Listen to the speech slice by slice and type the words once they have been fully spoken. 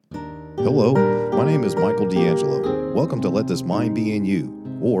Hello, my name is Michael D'Angelo. Welcome to Let This Mind Be in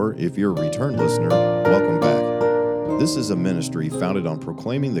You, or if you're a return listener, welcome back. This is a ministry founded on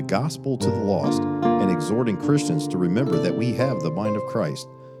proclaiming the gospel to the lost and exhorting Christians to remember that we have the mind of Christ.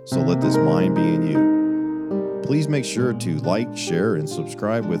 So let this mind be in you. Please make sure to like, share, and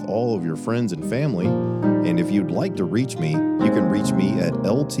subscribe with all of your friends and family. And if you'd like to reach me, you can reach me at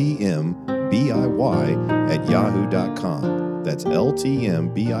ltmbiy@yahoo.com. That's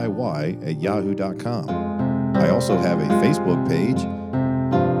ltmbiy@yahoo.com. I also have a Facebook page.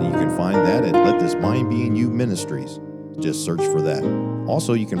 You can find that at Let This Mind Be in You Ministries. Just search for that.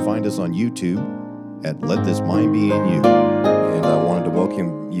 Also, you can find us on YouTube at Let This Mind Be in You. And I wanted to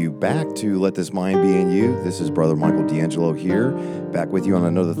welcome you back to Let This Mind Be in You. This is Brother Michael D'Angelo here, back with you on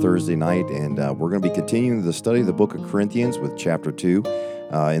another Thursday night. And we're going to be continuing the study of the book of Corinthians with chapter 2.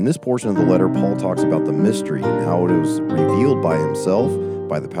 In this portion of the letter, Paul talks about the mystery and how it was revealed by himself,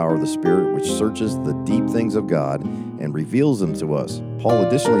 by the power of the Spirit, which searches the deep things of God and reveals them to us. Paul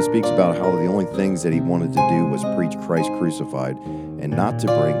additionally speaks about how the only things that he wanted to do was preach Christ crucified and not to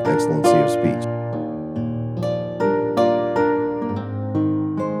bring excellency of speech.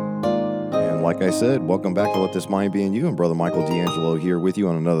 And like I said, welcome back to Let This Mind Be in You, and Brother Michael D'Angelo here with you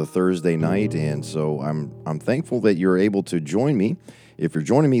on another Thursday night. And so I'm thankful that you're able to join me. If you're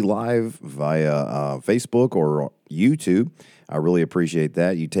joining me live via Facebook or YouTube, I really appreciate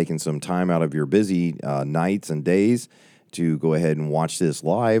that. You taking some time out of your busy nights and days to go ahead and watch this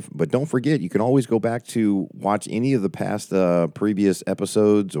live. But don't forget, you can always go back to watch any of the past previous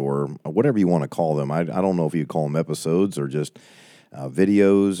episodes or whatever you want to call them. I don't know if you call them episodes or just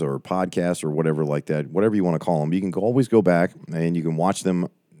videos or podcasts or whatever like that. Whatever you want to call them, you can always go back and you can watch them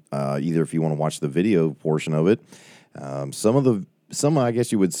either if you want to watch the video portion of it. Some, I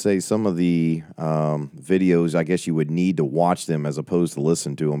guess you would say, some of the videos, I guess you would need to watch them as opposed to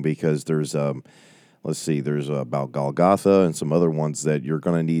listen to them because there's, there's about Golgotha and some other ones that you're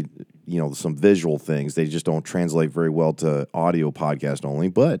going to need, some visual things. They just don't translate very well to audio podcast only.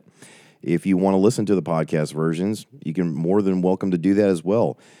 But if you want to listen to the podcast versions, you can more than welcome to do that as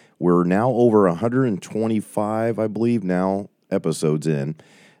well. We're now over 125, I believe, now episodes in.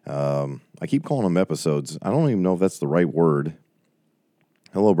 I keep calling them episodes. I don't even know if that's the right word.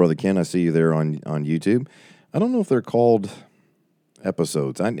 Hello, Brother Ken. I see you there on YouTube. I don't know if they're called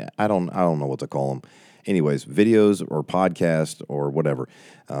episodes. I don't know what to call them. Anyways, videos or podcast or whatever.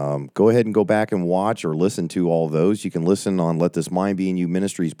 Go ahead and go back and watch or listen to all those. You can listen on Let This Mind Be in You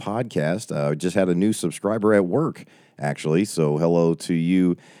Ministries podcast. Just had a new subscriber at work, actually. So hello to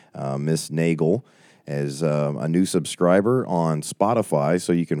you, Miss Nagel, as a new subscriber on Spotify.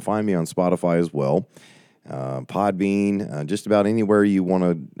 So you can find me on Spotify as well. Podbean, just about anywhere you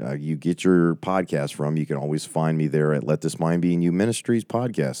want to you get your podcast from, you can always find me there at Let This Mind Be in You Ministries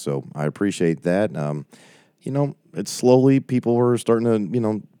podcast. So I appreciate that. It's slowly people are starting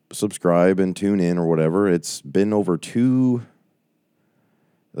to subscribe and tune in or whatever. It's been over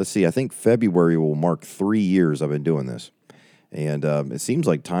I think February will mark 3 years I've been doing this, and it seems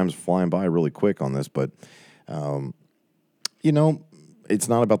like time's flying by really quick on this, but it's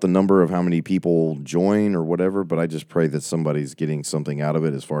not about the number of how many people join or whatever, but I just pray that somebody's getting something out of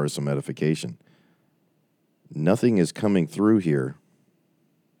it as far as some edification. Nothing is coming through here.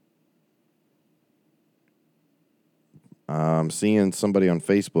 I'm seeing somebody on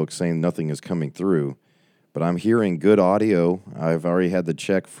Facebook saying nothing is coming through, but I'm hearing good audio. I've already had the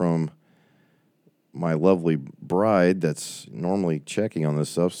check from my lovely bride that's normally checking on this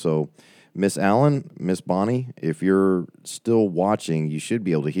stuff, so Miss Allen, Miss Bonnie, if you're still watching, you should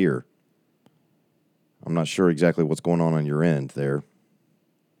be able to hear. I'm not sure exactly what's going on your end there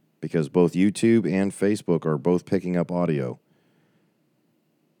because both YouTube and Facebook are both picking up audio.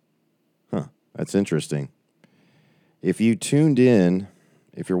 That's interesting. If you tuned in,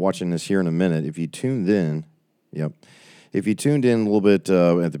 if you're watching this here in a minute, if you tuned in a little bit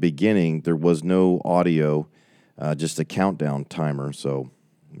at the beginning, there was no audio, just a countdown timer, so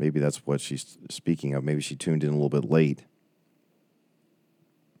maybe that's what she's speaking of. Maybe she tuned in a little bit late.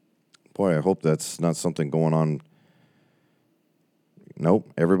 Boy, I hope that's not something going on. Nope,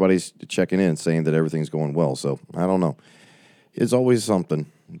 everybody's checking in saying that everything's going well, so I don't know. It's always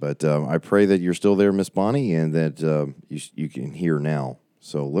something, but I pray that you're still there, Miss Bonnie, and that you can hear now.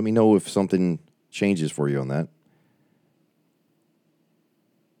 So let me know if something changes for you on that.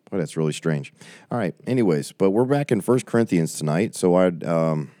 Oh, that's really strange. All right. Anyways, but we're back in 1 Corinthians tonight, so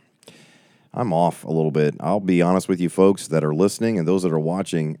I'm off a little bit. I'll be honest with you folks that are listening and those that are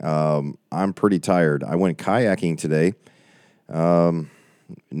watching. I'm pretty tired. I went kayaking today.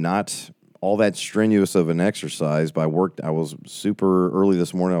 Not all that strenuous of an exercise. But I was super early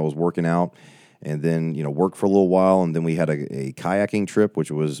this morning. I was working out, and then worked for a little while, and then we had a kayaking trip,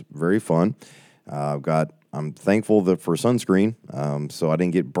 which was very fun. I'm thankful for sunscreen, so I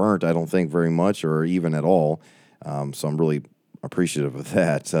didn't get burnt. I don't think very much, or even at all. So I'm really appreciative of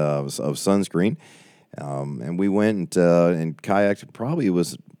that of sunscreen. And we went and kayaked. Probably it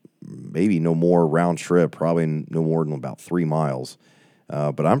was maybe no more round trip. Probably no more than about 3 miles.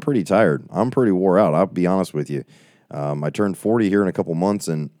 But I'm pretty tired. I'm pretty wore out. I'll be honest with you. I turned 40 here in a couple months,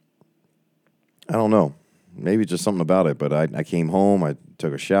 and I don't know. Maybe just something about it. But I came home. I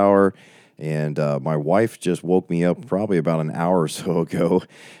took a shower. And my wife just woke me up probably about an hour or so ago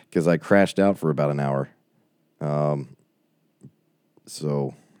because I crashed out for about an hour.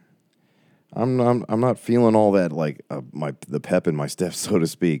 So I'm not feeling all that like the pep in my step, so to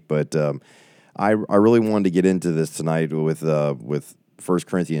speak. But I really wanted to get into this tonight with 1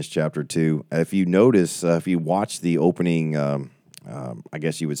 Corinthians chapter 2. If you notice, if you watch the opening, I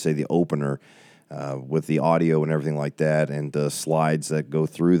guess you would say the opener with the audio and everything like that, and the slides that go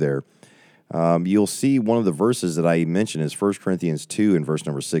through there. You'll see one of the verses that I mentioned is 1 Corinthians 2 and verse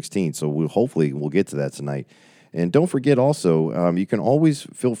number 16. So we'll get to that tonight. And don't forget also, you can always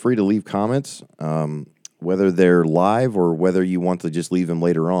feel free to leave comments, whether they're live or whether you want to just leave them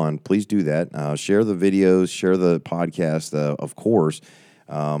later on. Please do that. Share the videos, share the podcast, of course.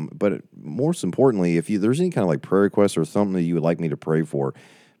 But most importantly, if there's any kind of like prayer requests or something that you would like me to pray for,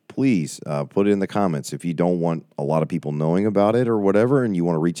 please put it in the comments. If you don't want a lot of people knowing about it or whatever, and you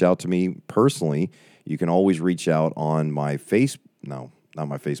want to reach out to me personally, you can always reach out on my no, not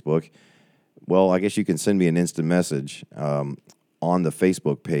my Facebook. Well, I guess you can send me an instant message on the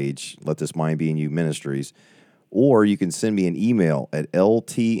Facebook page, Let This Mind Be in You Ministries, or you can send me an email at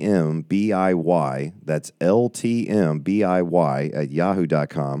ltmbiy, that's ltmbiy at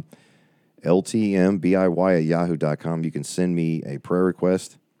yahoo.com, ltmbiy at yahoo.com. You can send me a prayer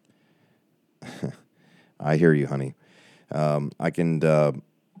request. I hear you, honey. I can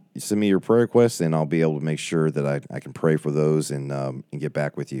send me your prayer requests, and I'll be able to make sure that I can pray for those and get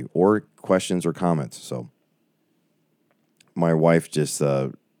back with you, or questions or comments. So my wife just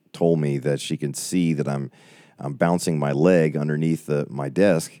told me that she can see that I'm bouncing my leg underneath my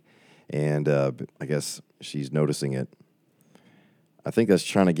desk, and I guess she's noticing it. I think that's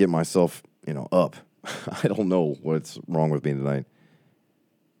trying to get myself, up. I don't know what's wrong with me tonight.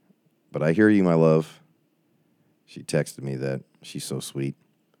 But I hear you, my love. She texted me that. She's so sweet.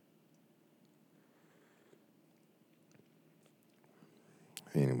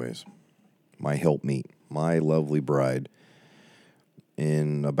 Anyways, my helpmeet, my lovely bride.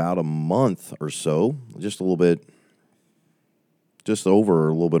 In about a month or so, just a little bit over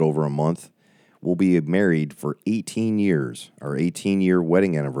a month, we'll be married for 18 years. Our 18-year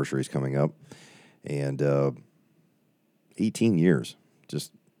wedding anniversary is coming up. And 18 years.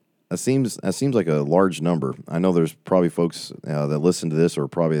 Just That seems like a large number. I know there's probably folks that listen to this or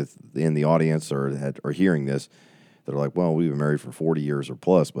probably in the audience or are hearing this that are like, well, we've been married for 40 years or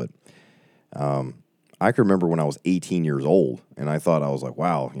plus. But I can remember when I was 18 years old, and I was like,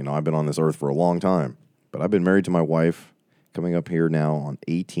 wow, I've been on this earth for a long time. But I've been married to my wife coming up here now on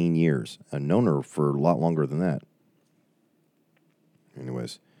 18 years. I've known her for a lot longer than that.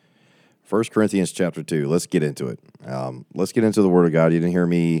 Anyways, 1 Corinthians chapter 2, let's get into it. Let's get into the Word of God. You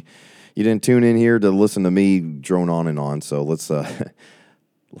didn't tune in here to listen to me drone on and on, so let's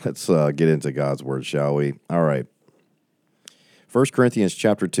get into God's Word, shall we? All right. 1 Corinthians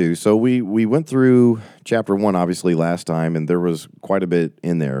chapter 2. So we went through chapter 1, obviously, last time, and there was quite a bit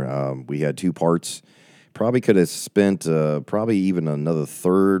in there. We had 2 parts. Probably could have spent probably even another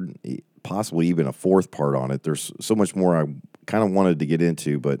third, possibly even a fourth part on it. There's so much more I kind of wanted to get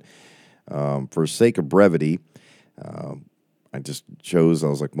into, but for sake of brevity, I just chose, I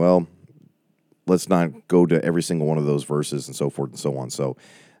was like, well, let's not go to every single one of those verses and so forth and so on. So,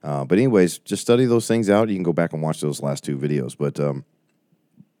 but anyways, just study those things out. You can go back and watch those last 2 videos. But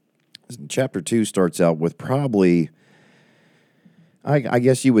chapter 2 starts out with probably, I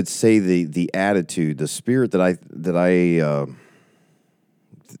guess you would say the attitude, the spirit that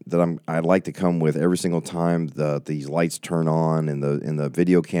I like to come with every single time these lights turn on and the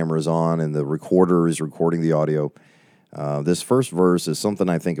video camera is on and the recorder is recording the audio. This first verse is something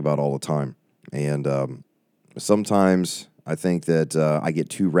I think about all the time, and sometimes I think that I get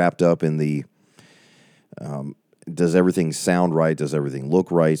too wrapped up in the does everything sound right, does everything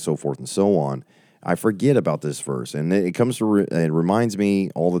look right, so forth and so on. I forget about this verse, and it comes to it reminds me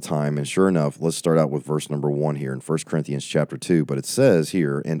all the time. And sure enough, let's start out with verse number 1 here in 1 Corinthians chapter 2. But it says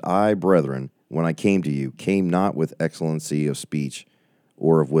here, "And I, brethren, when I came to you, came not with excellency of speech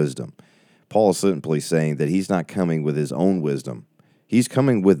or of wisdom, Paul is simply saying that he's not coming with his own wisdom. He's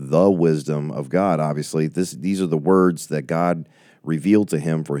coming with the wisdom of God, obviously. These are the words that God revealed to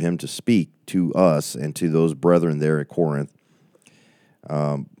him for him to speak to us and to those brethren there at Corinth.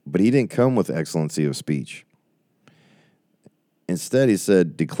 But he didn't come with excellency of speech. Instead, he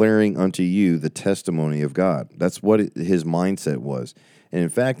said, declaring unto you the testimony of God. That's what his mindset was. And in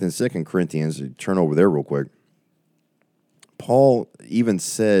fact, in 2 Corinthians, turn over there real quick, Paul even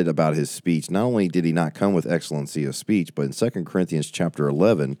said about his speech, not only did he not come with excellency of speech, but in 2 Corinthians chapter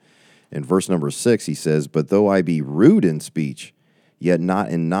 11, in verse number 6, he says, but though I be rude in speech, yet not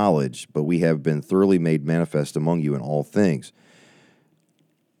in knowledge, but we have been thoroughly made manifest among you in all things.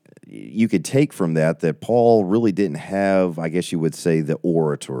 You could take from that Paul really didn't have, I guess you would say, the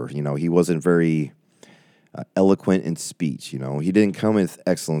orator. He wasn't very eloquent in speech. He didn't come with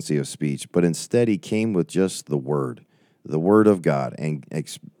excellency of speech, but instead he came with just the word of God, and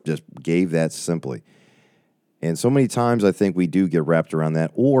just gave that simply. And so many times I think we do get wrapped around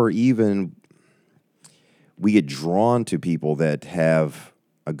that, or even we get drawn to people that have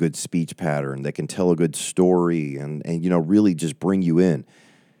a good speech pattern, that can tell a good story and really just bring you in.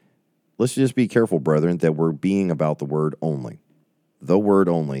 Let's just be careful, brethren, that we're being about the word only. The word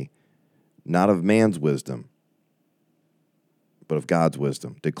only, not of man's wisdom, but of God's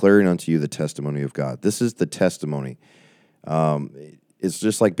wisdom, declaring unto you the testimony of God. This is the testimony. It's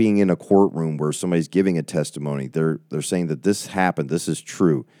just like being in a courtroom where somebody's giving a testimony. They're saying that this happened, this is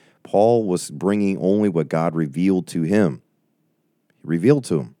true. Paul was bringing only what God revealed to him. He revealed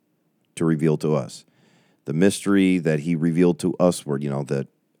to him to reveal to us. The mystery that he revealed to us word, that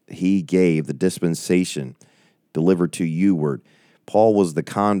he gave, the dispensation delivered to you word. Paul was the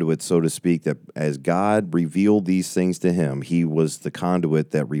conduit, so to speak, that as God revealed these things to him, he was the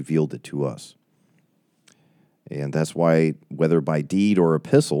conduit that revealed it to us. And that's why, whether by deed or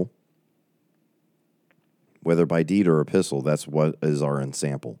epistle, that's what is our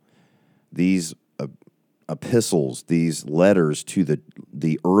ensample. These epistles, these letters to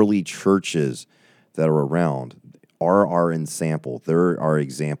the early churches that are around are our ensample. They're our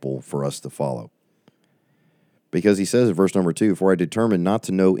example for us to follow. Because he says in verse number 2, for I determined not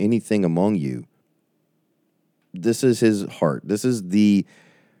to know anything among you. This is his heart. This is the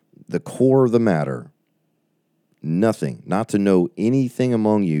core of the matter. Nothing, not to know anything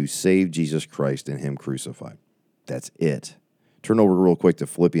among you save Jesus Christ and him crucified. That's it. Turn over real quick to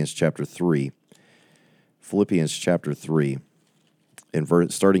Philippians chapter 3. Philippians chapter 3,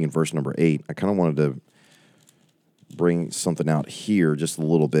 starting in verse number 8. I kind of wanted to bring something out here just a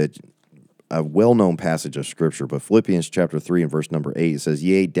little bit. A well-known passage of Scripture, but Philippians chapter 3 and verse number 8, it says,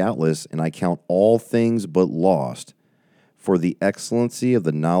 yea, doubtless, and I count all things but lost for the excellency of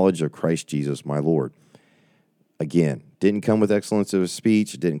the knowledge of Christ Jesus my Lord. Again, didn't come with excellence of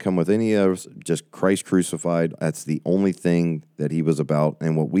speech, didn't come with any of just Christ crucified. That's the only thing that he was about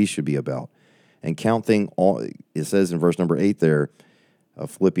and what we should be about. And counting all, it says in verse number 8 there of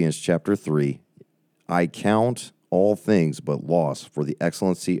Philippians chapter 3, I count all things but loss for the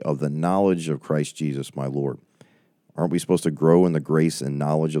excellency of the knowledge of Christ Jesus my Lord. Aren't we supposed to grow in the grace and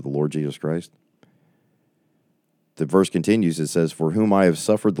knowledge of the Lord Jesus Christ? The verse continues, it says, for whom I have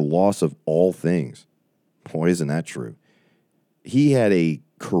suffered the loss of all things. Boy, isn't that true? He had a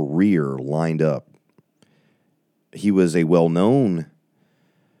career lined up. He was a well-known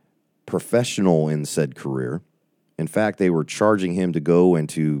professional in said career. In fact, they were charging him to go and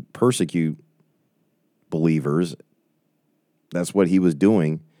to persecute believers. That's what he was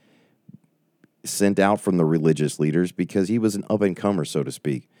doing, sent out from the religious leaders because he was an up-and-comer, so to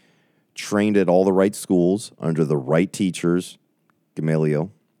speak. Trained at all the right schools, under the right teachers,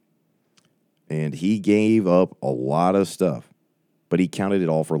 Gamaliel. And he gave up a lot of stuff, but he counted it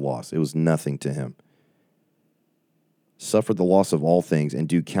all for loss. It was nothing to him. Suffered the loss of all things, and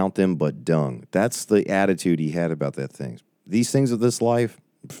do count them but dung. That's the attitude he had about that thing. These things of this life,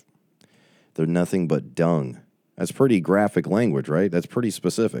 they're nothing but dung. That's pretty graphic language, right? That's pretty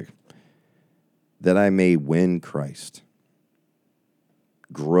specific. That I may win Christ.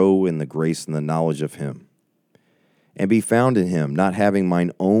 Grow in the grace and the knowledge of him. And be found in him, not having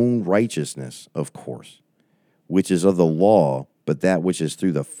mine own righteousness, of course, which is of the law, but that which is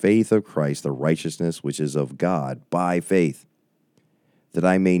through the faith of Christ, the righteousness which is of God by faith, that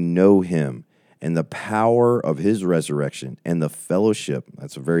I may know him and the power of his resurrection and the fellowship,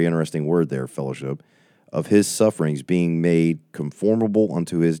 that's a very interesting word there, fellowship, of his sufferings, being made conformable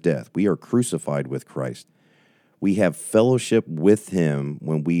unto his death. We are crucified with Christ. We have fellowship with him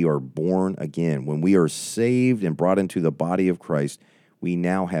when we are born again. When we are saved and brought into the body of Christ, we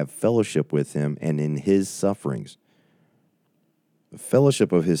now have fellowship with him and in his sufferings. the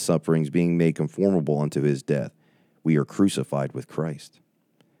fellowship of his sufferings, being made conformable unto his death. We are crucified with Christ.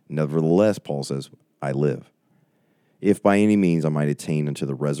 Nevertheless, Paul says, I live, if by any means I might attain unto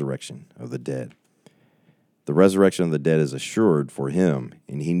the resurrection of the dead. The resurrection of the dead is assured for him,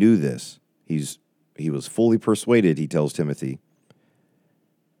 and he knew this. He was fully persuaded, he tells Timothy,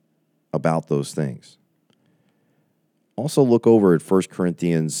 about those things. Also look over at 1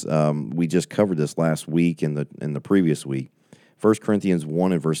 Corinthians. We just covered this last week in the previous week. 1 Corinthians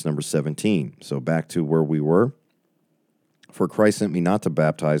 1 and verse number 17. So back to where we were. For Christ sent me not to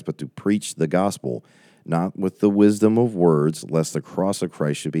baptize, but to preach the gospel, not with the wisdom of words, lest the cross of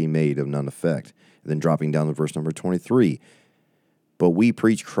Christ should be made of none effect. And then dropping down to verse number 23. But we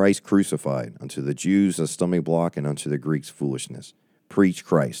preach Christ crucified, unto the Jews a stumbling block, and unto the Greeks foolishness. Preach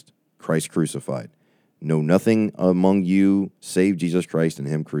Christ crucified. Know nothing among you save Jesus Christ and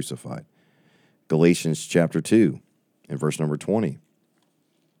him crucified. Galatians chapter 2 and verse number 20.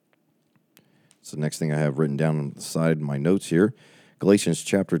 It's the next thing I have written down on the side of my notes here. Galatians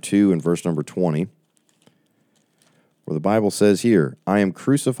chapter 2 and verse number 20. Where the Bible says here, I am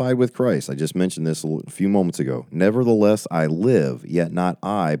crucified with Christ. I just mentioned this a few moments ago. Nevertheless, I live, yet not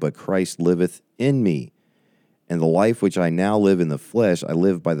I, but Christ liveth in me. And the life which I now live in the flesh, I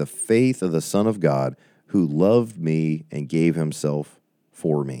live by the faith of the Son of God, who loved me and gave himself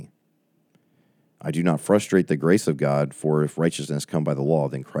for me. I do not frustrate the grace of God, for if righteousness come by the law,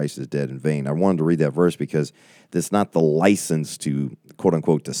 then Christ is dead in vain. I wanted to read that verse because that's not the license to, quote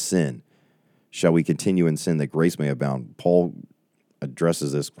unquote, to sin. Shall we continue in sin that grace may abound? Paul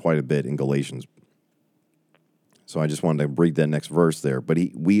addresses this quite a bit in Galatians. So I just wanted to read that next verse there. But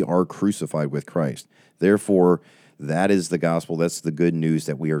we are crucified with Christ. Therefore, that is the gospel. That's the good news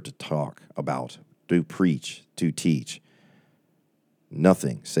that we are to talk about, to preach, to teach.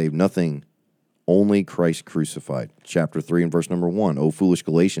 Nothing, save nothing, only Christ crucified. Chapter 3 and verse number 1. O foolish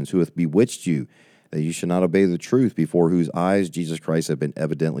Galatians, who hath bewitched you, that you should not obey the truth, before whose eyes Jesus Christ had been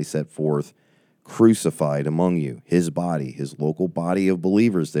evidently set forth, crucified among you. His body, his local body of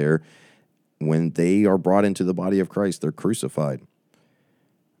believers there, when they are brought into the body of Christ, they're crucified.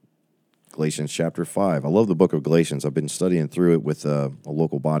 Galatians chapter 5. I love the book of Galatians. I've been studying through it with a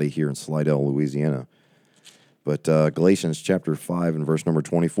local body here in Slidell, Louisiana. But Galatians chapter 5 and verse number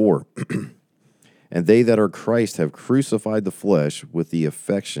 24. And they that are Christ have crucified the flesh with the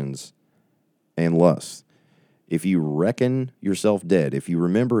affections and lusts. If you reckon yourself dead, if you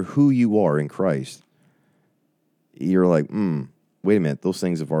remember who you are in Christ, you're like, wait a minute, those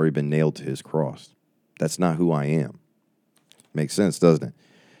things have already been nailed to his cross. That's not who I am. Makes sense, doesn't it?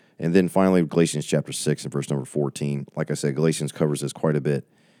 And then finally, Galatians chapter 6 and verse number 14. Like I said, Galatians covers this quite a bit.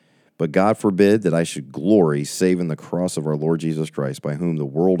 But God forbid that I should glory, save in the cross of our Lord Jesus Christ, by whom the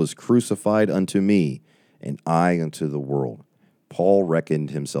world is crucified unto me, and I unto the world. Paul reckoned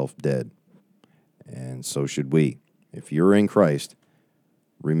himself dead, and so should we. If you're in Christ,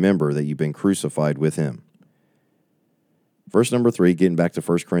 remember that you've been crucified with him. Verse number 3, getting back to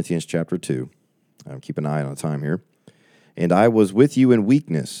 1 Corinthians chapter 2. Keep an eye on the time here. And I was with you in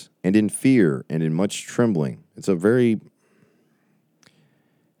weakness, and in fear, and in much trembling.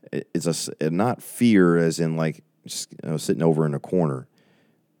 It's not fear as in like sitting over in a corner,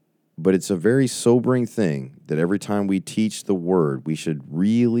 but it's a very sobering thing that every time we teach the word, we should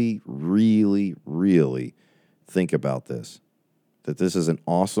really, really, really think about this, that this is an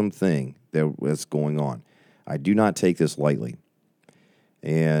awesome thing that's going on. I do not take this lightly,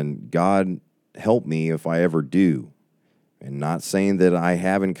 and God help me if I ever do. And not saying that I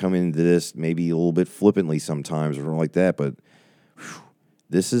haven't come into this maybe a little bit flippantly sometimes or like that, but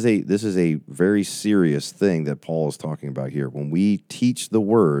this is a very serious thing that Paul is talking about here. When we teach the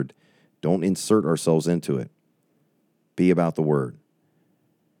word, don't insert ourselves into it. Be about the word.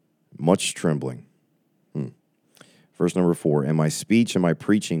 Much trembling. Verse number 4, and my speech and my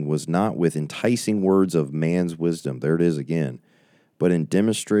preaching was not with enticing words of man's wisdom. There it is again. But in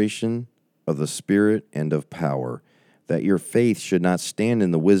demonstration of the Spirit and of power, that your faith should not stand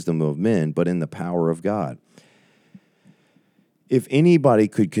in the wisdom of men, but in the power of God. If anybody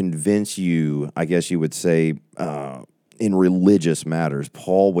could convince you, I guess you would say, in religious matters,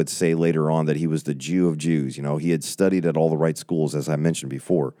 Paul would say later on that he was the Jew of Jews. You know, he had studied at all the right schools, as I mentioned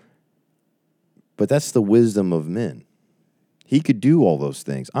before. But that's the wisdom of men. He could do all those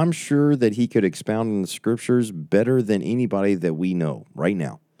things. I'm sure that he could expound on the scriptures better than anybody that we know right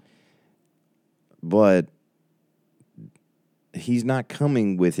now. But he's not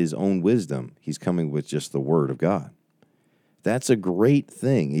coming with his own wisdom. He's coming with just the word of God. That's a great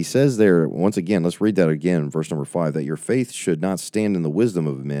thing. He says there, once again, let's read that again, verse number 5, that your faith should not stand in the wisdom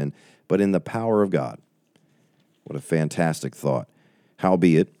of men, but in the power of God. What a fantastic thought.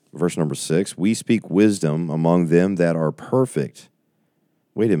 Howbeit, verse number 6, we speak wisdom among them that are perfect.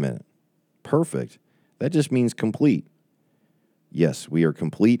 Wait a minute. Perfect? That just means complete. Yes, we are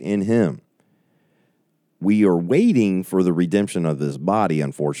complete in him. We are waiting for the redemption of this body,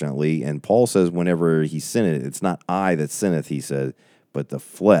 unfortunately. And Paul says whenever he sinneth, it's not I that sinneth, he said, but the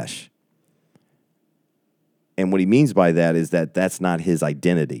flesh. And what he means by that is that that's not his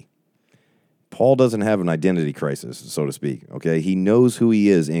identity. Paul doesn't have an identity crisis, so to speak, okay? He knows who he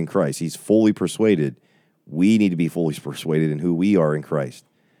is in Christ. He's fully persuaded. We need to be fully persuaded in who we are in Christ.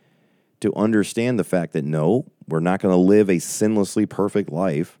 To understand the fact that, no, we're not going to live a sinlessly perfect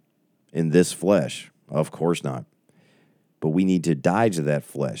life in this flesh. Of course not. But we need to die to that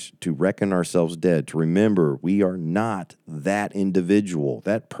flesh, to reckon ourselves dead, to remember we are not that individual,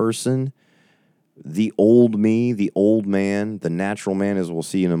 that person. The old me, the old man, the natural man, as we'll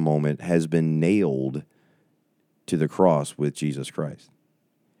see in a moment, has been nailed to the cross with Jesus Christ.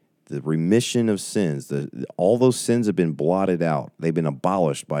 The remission of sins, all those sins have been blotted out. They've been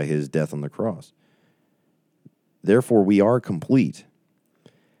abolished by his death on the cross. Therefore, we are complete.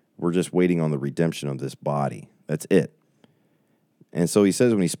 We're just waiting on the redemption of this body. That's it. And so he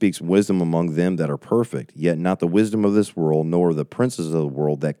says when he speaks wisdom among them that are perfect, yet not the wisdom of this world, nor the princes of the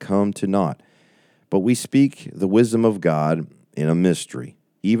world that come to naught. But we speak the wisdom of God in a mystery,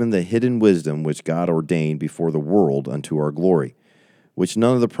 even the hidden wisdom which God ordained before the world unto our glory, which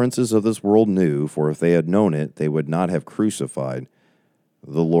none of the princes of this world knew, for if they had known it, they would not have crucified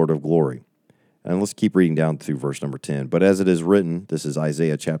the Lord of glory. And let's keep reading down through verse number 10. But as it is written, this is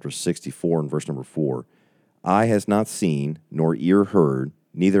Isaiah chapter 64 and verse number 4, eye has not seen, nor ear heard,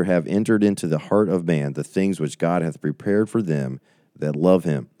 neither have entered into the heart of man the things which God hath prepared for them that love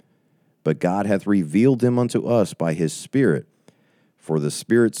him. But God hath revealed them unto us by his Spirit. For the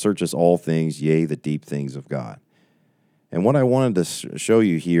Spirit searches all things, yea, the deep things of God. And what I wanted to show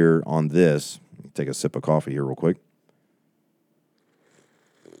you here on this, take a sip of coffee here real quick.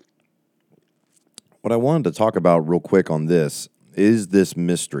 What I wanted to talk about real quick on this is this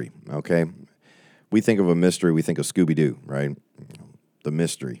mystery, okay? We think of a mystery, we think of Scooby-Doo, right? The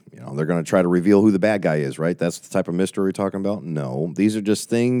mystery. They're going to try to reveal who the bad guy is, right? That's the type of mystery we're talking about? No. These are just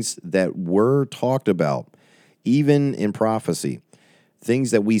things that were talked about, even in prophecy.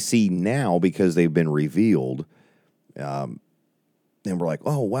 Things that we see now because they've been revealed. And we're like,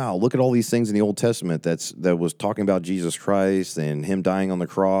 oh, wow, look at all these things in the Old Testament that was talking about Jesus Christ and him dying on the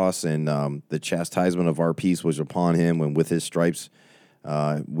cross and the chastisement of our peace was upon him, and with his stripes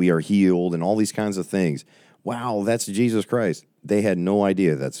we are healed, and all these kinds of things. Wow, that's Jesus Christ. They had no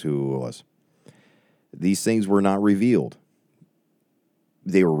idea that's who it was. These things were not revealed.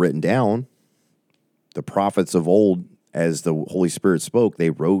 They were written down. The prophets of old, as the Holy Spirit spoke, they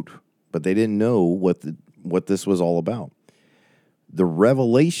wrote, but they didn't know what this was all about. The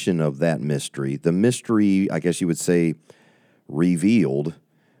revelation of that mystery, the mystery, I guess you would say, revealed,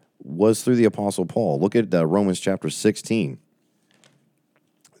 was through the Apostle Paul. Look at Romans chapter 16.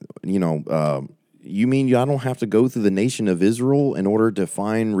 You mean I don't have to go through the nation of Israel in order to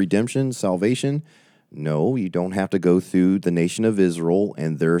find redemption, salvation? No, you don't have to go through the nation of Israel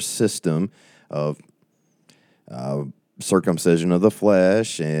and their system of circumcision of the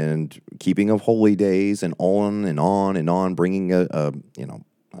flesh and keeping of holy days and on and on and on, bringing a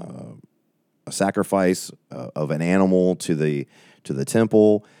sacrifice of an animal to the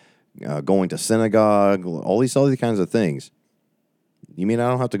temple, going to synagogue, all these kinds of things. You mean I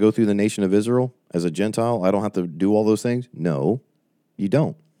don't have to go through the nation of Israel as a Gentile? I don't have to do all those things? No, you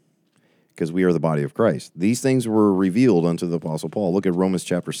don't, because we are the body of Christ. These things were revealed unto the Apostle Paul. Look at Romans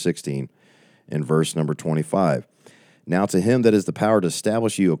chapter 16 and verse number 25. Now to him that is the power to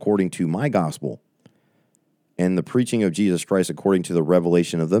establish you according to my gospel and the preaching of Jesus Christ according to the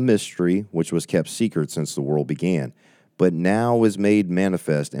revelation of the mystery, which was kept secret since the world began, but now is made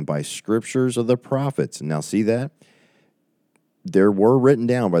manifest, and by scriptures of the prophets. Now see that? There were written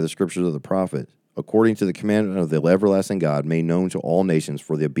down by the scriptures of the prophet, according to the commandment of the everlasting God, made known to all nations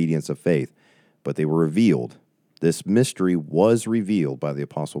for the obedience of faith. But they were revealed. This mystery was revealed by the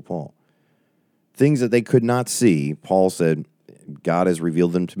Apostle Paul. Things that they could not see, Paul said, God has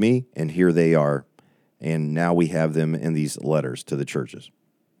revealed them to me, and here they are. And now we have them in these letters to the churches,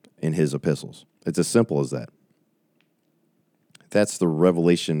 in his epistles. It's as simple as that. That's the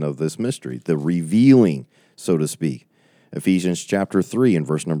revelation of this mystery, the revealing, so to speak. Ephesians chapter 3 and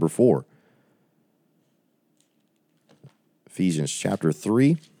verse number 4. Ephesians chapter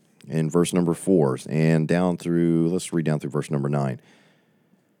 3 and verse number 4. And let's read down through verse number 9.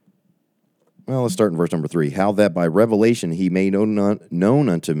 Well, let's start in verse number 3. How that by revelation he made known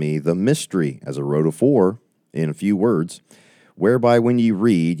unto me the mystery, as I wrote afore in a few words, whereby when ye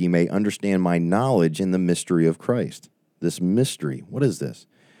read, ye may understand my knowledge in the mystery of Christ. This mystery, what is this?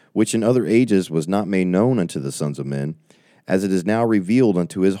 Which in other ages was not made known unto the sons of men, as it is now revealed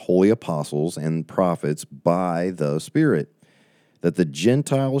unto his holy apostles and prophets by the Spirit, that the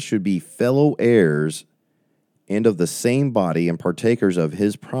Gentiles should be fellow heirs and of the same body and partakers of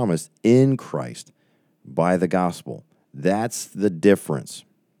his promise in Christ by the gospel. That's the difference.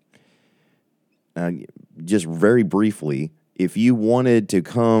 Just very briefly, if you wanted to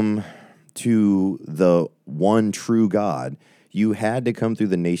come to the one true God, you had to come through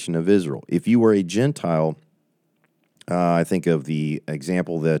the nation of Israel. If you were a Gentile, I think of the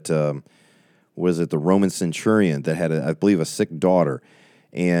example that, was it the Roman centurion that had, I believe, a sick daughter.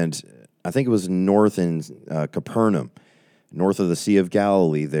 And I think it was north in Capernaum, north of the Sea of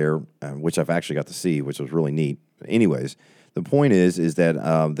Galilee there, which I've actually got to see, which was really neat. Anyways, the point is that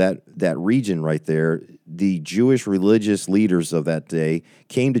that region right there, the Jewish religious leaders of that day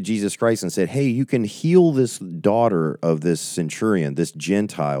came to Jesus Christ and said, hey, you can heal this daughter of this centurion, this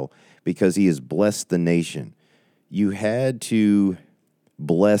Gentile, because he has blessed the nation. You had to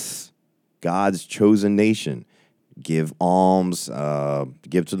bless God's chosen nation. Give alms,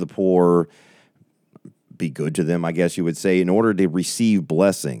 give to the poor, be good to them, I guess you would say, in order to receive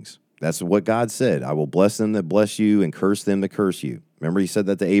blessings. That's what God said. I will bless them that bless you and curse them that curse you. Remember, he said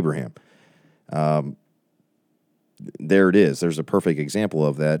that to Abraham. There it is. There's a perfect example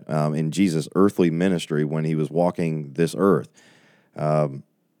of that in Jesus' earthly ministry when he was walking this earth.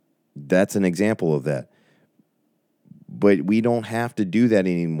 That's an example of that. But we don't have to do that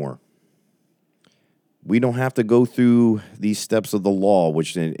anymore. We don't have to go through these steps of the law,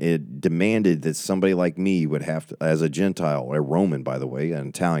 which it demanded that somebody like me would have to, as a Gentile, a Roman, by the way, an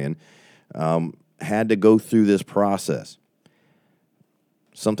Italian, had to go through this process.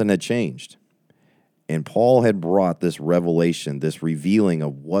 Something had changed. And Paul had brought this revelation, this revealing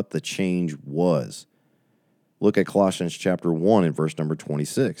of what the change was. Look at Colossians chapter 1 and verse number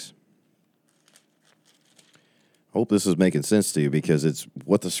 26. I hope this is making sense to you because it's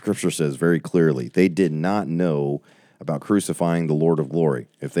what the scripture says very clearly. They did not know about crucifying the Lord of glory.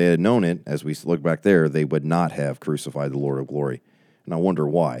 If they had known it, as we look back there, they would not have crucified the Lord of glory. And I wonder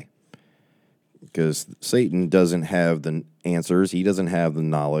why. Because Satan doesn't have the answers. He doesn't have the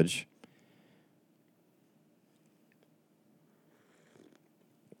knowledge.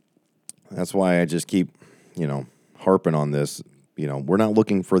 That's why I just keep, harping on this. We're not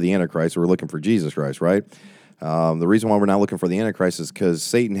looking for the Antichrist. We're looking for Jesus Christ, right? The reason why we're not looking for the Antichrist is because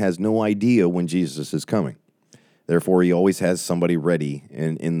Satan has no idea when Jesus is coming. Therefore, he always has somebody ready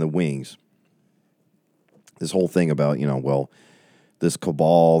in the wings. This whole thing about, this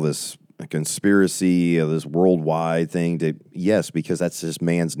cabal, this conspiracy, this worldwide thing, yes, because that's just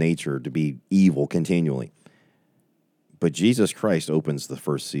man's nature to be evil continually. But Jesus Christ opens the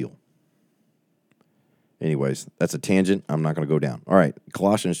first seal. Anyways, that's a tangent. I'm not going to go down. All right,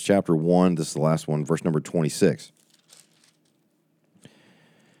 Colossians chapter 1, this is the last one, verse number 26.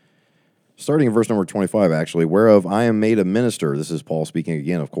 Starting in verse number 25, actually, whereof I am made a minister, this is Paul speaking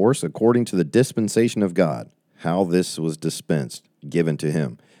again, of course, according to the dispensation of God, how this was dispensed, given to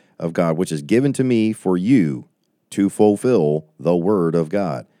him, of God, which is given to me for you to fulfill the word of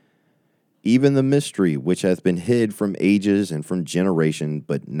God. Even the mystery which hath been hid from ages and from generation,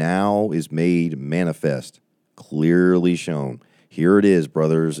 but now is made manifest, clearly shown. Here it is,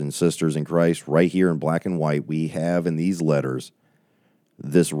 brothers and sisters in Christ, right here in black and white. We have in these letters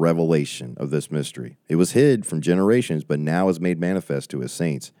this revelation of this mystery. It was hid from generations, but now is made manifest to his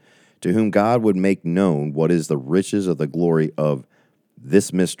saints, to whom God would make known what is the riches of the glory of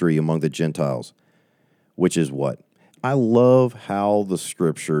this mystery among the Gentiles, which is what? I love how the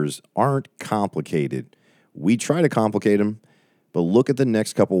scriptures aren't complicated. We try to complicate them, but look at the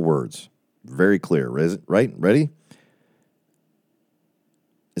next couple words. Very clear, right? Ready?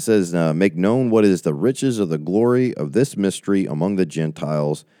 It says, make known what is the riches of the glory of this mystery among the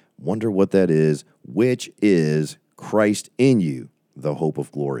Gentiles. Wonder what that is, which is Christ in you, the hope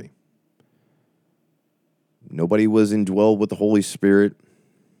of glory. Nobody was indwelled with the Holy Spirit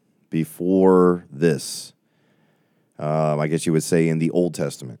before this. I guess you would say in the Old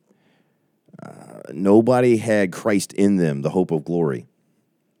Testament. Nobody had Christ in them, the hope of glory.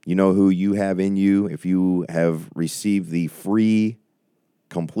 You know who you have in you if you have received the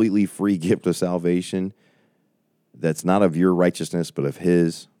completely free gift of salvation that's not of your righteousness, but of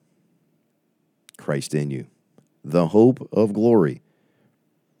his? Christ in you, the hope of glory.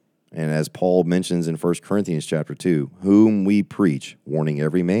 And as Paul mentions in 1 Corinthians chapter 2, whom we preach, warning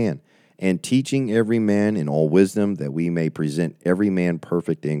every man, and teaching every man in all wisdom, that we may present every man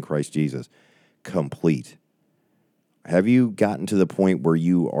perfect in Christ Jesus, complete, Have you gotten to the point where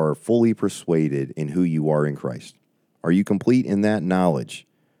you are fully persuaded in who you are in Christ? Are you complete in that knowledge?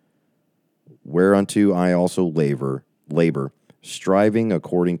 Whereunto I also labor, striving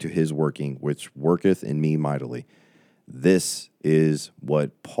according to his working, which worketh in me mightily. This is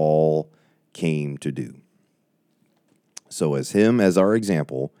what Paul came to do. So as our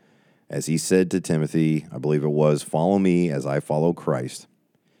example, as he said to Timothy, I believe it was, follow me as I follow Christ.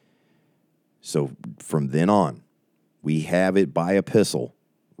 So from then on, we have it by epistle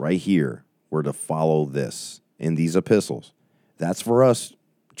right here. We're to follow this in these epistles. That's for us,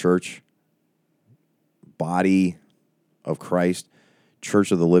 church, body of Christ,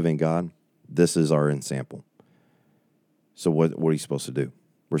 church of the living God. This is our example. So what are you supposed to do?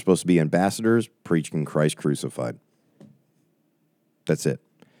 We're supposed to be ambassadors preaching Christ crucified. That's it.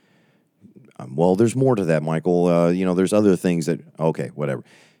 Well, there's more to that, Michael. There's other things that, okay, whatever.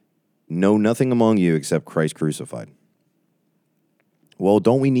 Know nothing among you except Christ crucified. Well,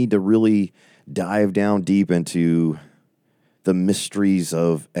 don't we need to really dive down deep into the mysteries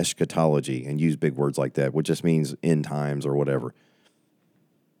of eschatology and use big words like that, which just means end times or whatever?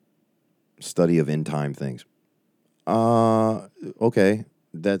 Study of end time things. Okay,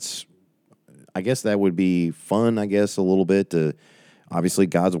 I guess that would be fun, a little bit. Obviously,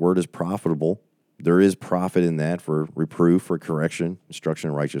 God's word is profitable. There is profit in that for reproof, for correction, instruction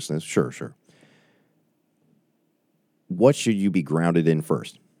in righteousness. Sure. What should you be grounded in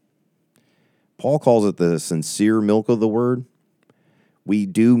first? Paul calls it the sincere milk of the word. We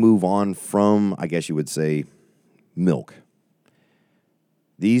do move on from, I guess you would say, milk.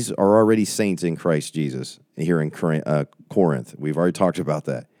 These are already saints in Christ Jesus here in Corinth. We've already talked about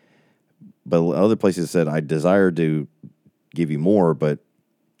that. But other places said, I desire to give you more, but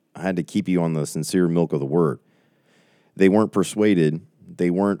I had to keep you on the sincere milk of the word. They weren't persuaded. They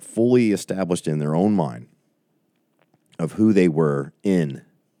weren't fully established in their own mind of who they were in.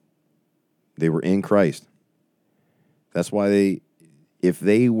 They were in Christ. That's why if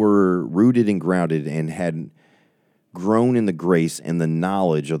they were rooted and grounded and had grown in the grace and the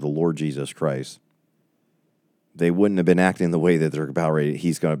knowledge of the Lord Jesus Christ, they wouldn't have been acting the way that they're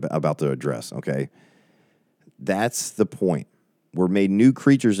about to address, okay? That's the point. We're made new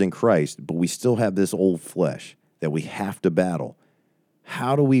creatures in Christ, but we still have this old flesh that we have to battle.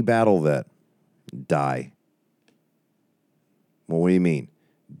 How do we battle that? Die. Well, what do you mean?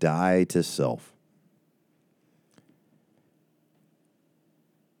 Die to self.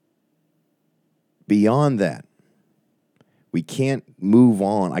 Beyond that, we can't move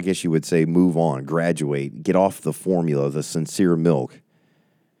on, I guess you would say move on, graduate, get off the formula, the sincere milk,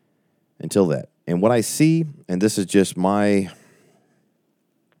 until that. And what I see, and this is just my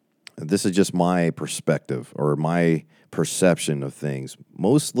perspective or my perception of things,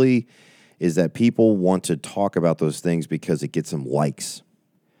 mostly is that people want to talk about those things because it gets them likes,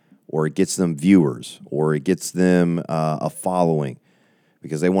 or it gets them viewers, or it gets them a following,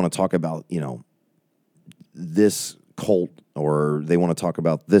 because they want to talk about, this cult, or they want to talk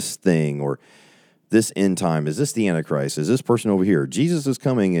about this thing, or this end time. Is this the Antichrist? Is this person over here? Jesus is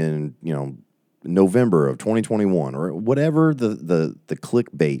coming in, November of 2021, or whatever the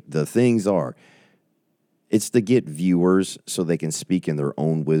clickbait, the things are. It's to get viewers so they can speak in their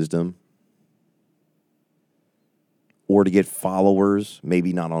own wisdom, or to get followers,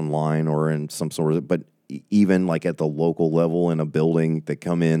 maybe not online or in some sort of, but even like at the local level in a building that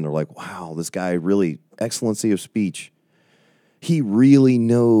come in, they're like, wow, this guy really, excellency of speech. He really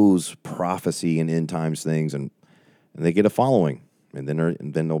knows prophecy and end times things, and they get a following. And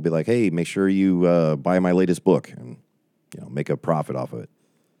then they'll be like, hey, make sure you buy my latest book and make a profit off of it.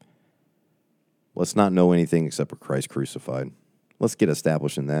 Let's not know anything except for Christ crucified. Let's get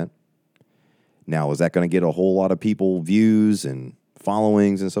established in that. Now, is that going to get a whole lot of people views and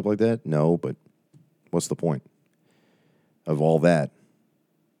followings and stuff like that? No, but what's the point of all that?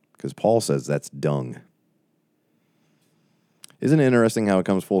 Because Paul says that's dung. Isn't it interesting how it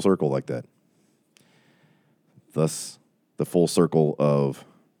comes full circle like that? Thus, the full circle of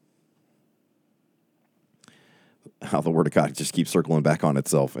how the Word of God just keeps circling back on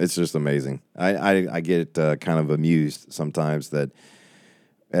itself. It's just amazing. I get kind of amused sometimes that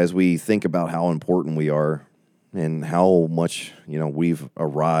as we think about how important we are and how much, we've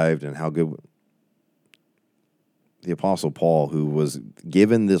arrived and how good the Apostle Paul, who was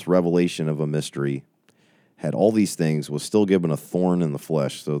given this revelation of a mystery, had all these things, was still given a thorn in the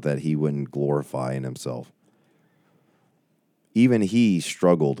flesh so that he wouldn't glorify in himself. Even he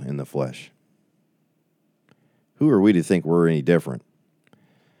struggled in the flesh. Who are we to think we're any different?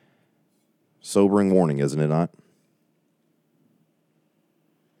 Sobering warning, isn't it not?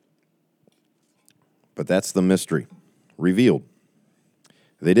 But that's the mystery. revealed.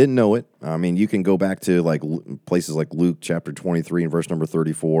 They didn't know it. I mean, you can go back to like places like Luke chapter 23 and verse number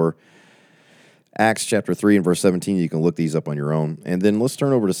 34, Acts chapter 3 and verse 17. You can look these up on your own. And then let's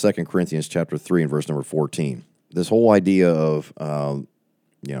turn over to 2 Corinthians chapter 3 and verse number 14. This whole idea of,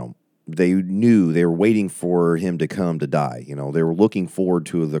 they knew they were waiting for him to come to die. They were looking forward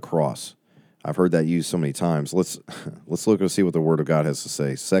to the cross. I've heard that used so many times. Let's look and see what the Word of God has to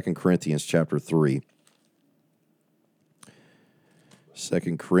say. 2 Corinthians chapter 3.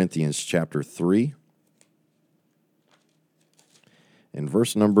 2 Corinthians chapter 3. And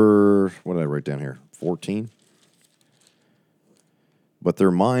verse number, what did I write down here? 14. But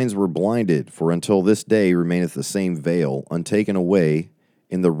their minds were blinded, for until this day remaineth the same veil, untaken away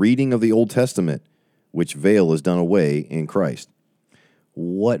in the reading of the Old Testament, which veil is done away in Christ.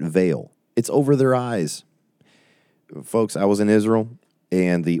 What veil? It's over their eyes. Folks, I was in Israel,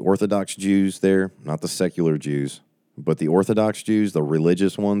 and the Orthodox Jews there, not the secular Jews, but the Orthodox Jews, the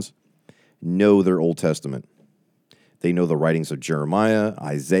religious ones, know their Old Testament. They know the writings of Jeremiah,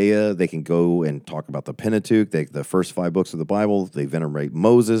 Isaiah. They can go and talk about the Pentateuch, the first 5 books of the Bible. They venerate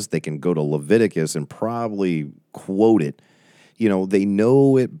Moses. They can go to Leviticus and probably quote it. They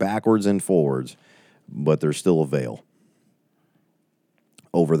know it backwards and forwards, but there's still a veil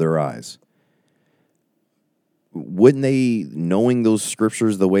over their eyes. Wouldn't they, knowing those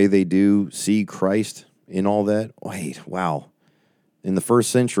scriptures the way they do, see Christ in all that? Wait, wow. In the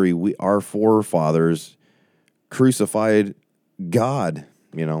first century, our forefathers crucified God,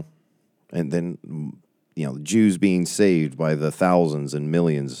 and then, Jews being saved by the thousands and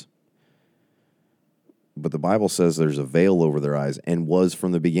millions. But the Bible says there's a veil over their eyes and was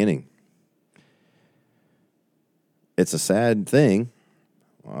from the beginning. It's a sad thing,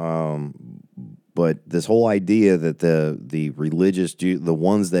 but this whole idea that the religious Jews, the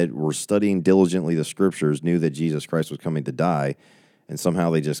ones that were studying diligently the scriptures, knew that Jesus Christ was coming to die, and somehow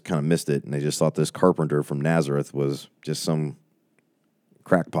they just kind of missed it, and they just thought this carpenter from Nazareth was just some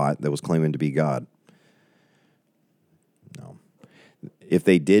crackpot that was claiming to be God. No. If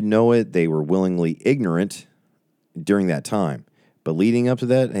they did know it, they were willingly ignorant during that time. But leading up to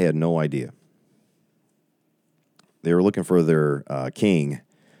that, they had no idea. They were looking for their king,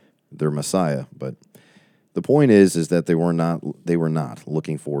 their Messiah. But the point is that they were not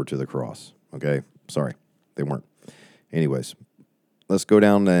looking forward to the cross. Okay? Sorry, they weren't. Anyways, let's go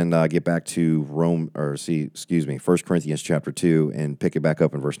down and get back to 1 Corinthians chapter 2 and pick it back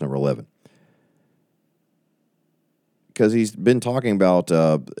up in verse number 11. Because he's been talking about,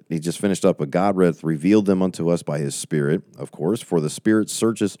 he just finished up, but God hath revealed them unto us by his Spirit, of course, for the Spirit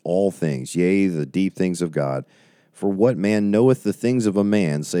searcheth all things, yea, the deep things of God. For what man knoweth the things of a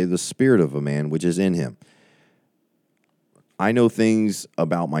man, save the spirit of a man which is in him? I know things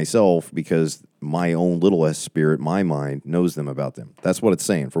about myself because my own little spirit, my mind, knows them about them. That's what it's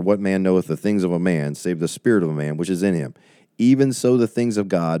saying. For what man knoweth the things of a man, save the spirit of a man which is in him? Even so the things of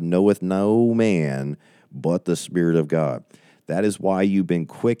God knoweth no man but the Spirit of God. That is why you've been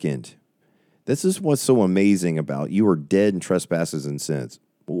quickened. This is what's so amazing about you are dead in trespasses and sins.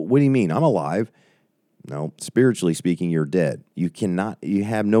 What do you mean? I'm alive. No, spiritually speaking, you're dead. You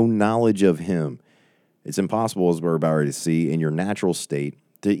have no knowledge of him. It's impossible, as we're about to see, in your natural state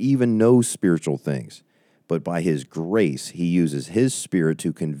to even know spiritual things. But by his grace, he uses his Spirit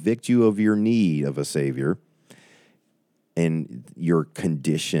to convict you of your need of a Savior and your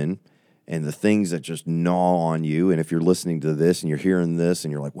condition and the things that just gnaw on you. And if you're listening to this and you're hearing this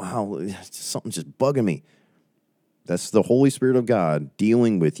and you're like, wow, something's just bugging me. That's the Holy Spirit of God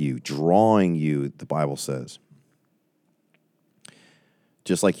dealing with you, drawing you, the Bible says.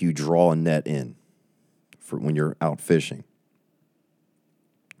 Just like you draw a net in for when you're out fishing.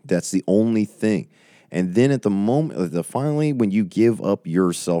 That's the only thing. And then at the moment, finally, when you give up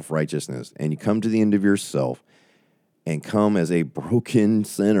your self-righteousness and you come to the end of yourself and come as a broken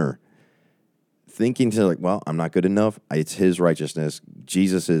sinner, thinking to I'm not good enough. It's his righteousness.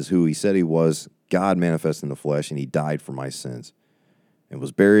 Jesus is who he said he was. God manifest in the flesh, and he died for my sins and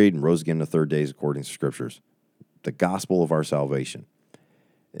was buried and rose again the 3rd day according to scriptures. The gospel of our salvation.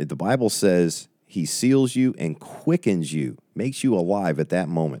 The Bible says he seals you and quickens you, makes you alive at that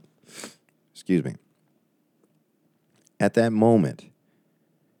moment. Excuse me. At that moment.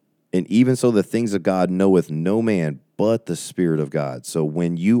 And even so the things of God knoweth no man but the Spirit of God. So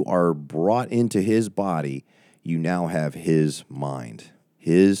when you are brought into his body, you now have his mind,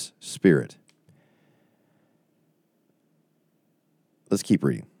 his spirit. Let's keep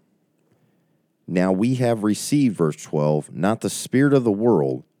reading. Now we have received, verse 12, not the spirit of the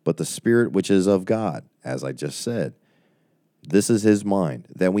world, but the Spirit which is of God, as I just said. This is his mind,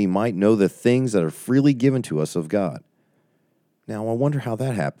 that we might know the things that are freely given to us of God. Now, I wonder how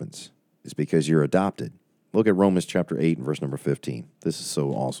that happens. It's because you're adopted. Look at Romans chapter 8 and verse number 15. This is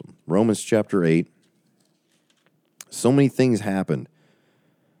so awesome. Romans chapter 8. So many things happened.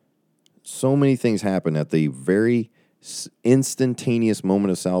 So many things happen at the very instantaneous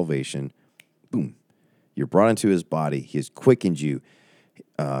moment of salvation. Boom. You're brought into his body. He has quickened you.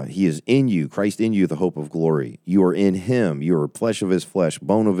 He is in you, Christ in you, the hope of glory. You are in him. You are flesh of his flesh,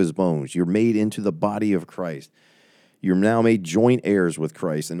 bone of his bones. You're made into the body of Christ. You're now made joint heirs with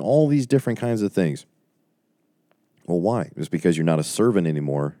Christ and all these different kinds of things. Well, why? It's because you're not a servant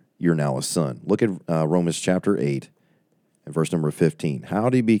anymore. You're now a son. Look at Romans chapter 8 and verse number 15. How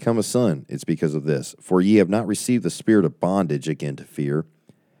do you become a son? It's because of this. For ye have not received the spirit of bondage again to fear,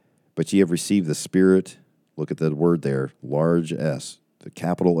 but ye have received the spirit, look at the word there, large S, the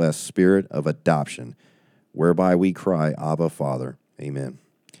capital S, spirit of adoption, whereby we cry, Abba, Father. Amen.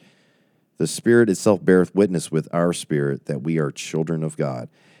 The Spirit itself beareth witness with our spirit that we are children of God.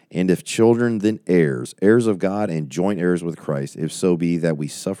 And if children, then heirs, heirs of God and joint heirs with Christ, if so be that we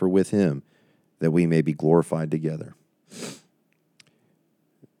suffer with him, that we may be glorified together.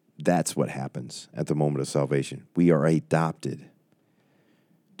 That's what happens at the moment of salvation. We are adopted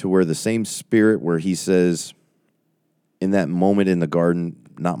to where the same Spirit where he says in that moment in the garden,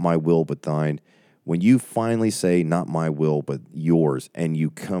 not my will but thine, when you finally say, not my will, but yours, and you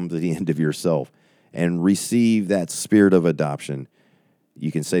come to the end of yourself and receive that spirit of adoption,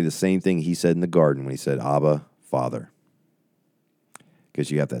 you can say the same thing he said in the garden when he said, Abba, Father, because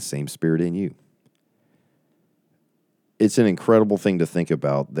you have that same spirit in you. It's an incredible thing to think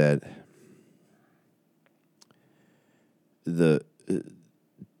about that the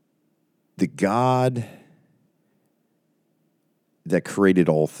God that created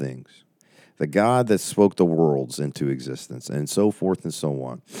all things, the God that spoke the worlds into existence, and so forth and so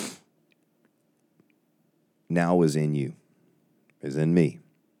on, now is in you, is in me.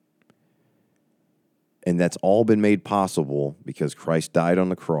 And that's all been made possible because Christ died on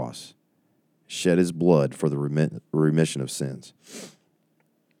the cross, shed his blood for the remission of sins.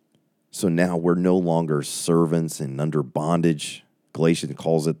 So now we're no longer servants and under bondage. Galatians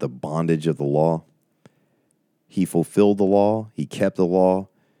calls it the bondage of the law. He fulfilled the law. He kept the law.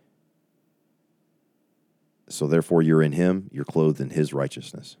 So therefore you're in him. You're clothed in his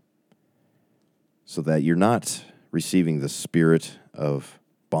righteousness. So that you're not receiving the spirit of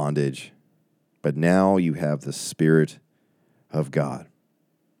bondage, but now you have the Spirit of God.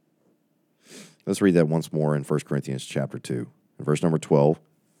 Let's read that once more in 1 Corinthians chapter 2. In verse number 12.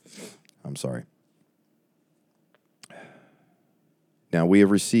 Now we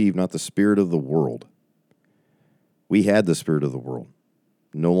have received not the spirit of the world. We had the spirit of the world,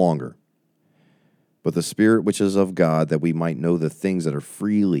 no longer, but the Spirit which is of God, that we might know the things that are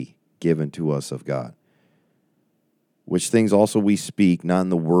freely given to us of God. Which things also we speak, not in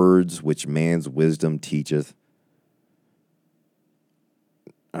the words which man's wisdom teacheth.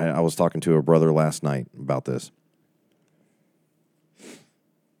 I was talking to a brother last night about this.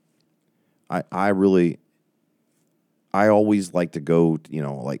 I always like to go,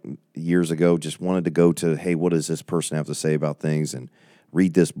 like years ago, just wanted to go to, hey, what does this person have to say about things, and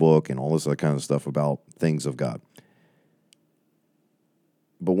read this book and all this other kind of stuff about things of God.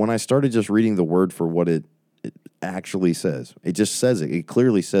 But when I started just reading the word for what it actually says, it just says it. It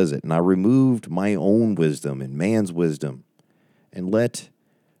clearly says it. And I removed my own wisdom and man's wisdom and let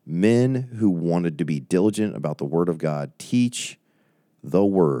men who wanted to be diligent about the word of God teach the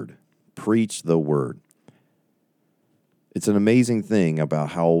word, preach the word. It's an amazing thing about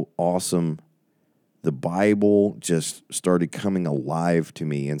how awesome the Bible just started coming alive to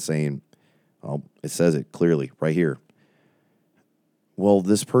me and saying, well, it says it clearly right here. Well,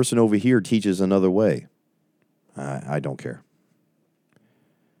 this person over here teaches another way. I don't care.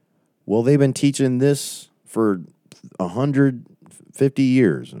 Well, they've been teaching this for 150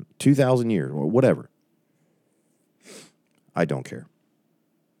 years, 2,000 years, or whatever. I don't care.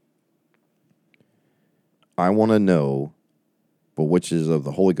 I want to know, but which is of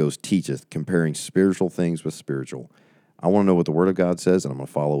the Holy Ghost teacheth, comparing spiritual things with spiritual. I want to know what the Word of God says, and I'm going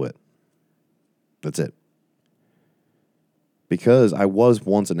to follow it. That's it. Because I was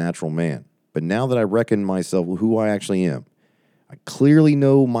once a natural man, but now that I reckon myself who I actually am, I clearly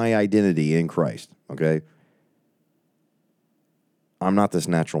know my identity in Christ, okay? I'm not this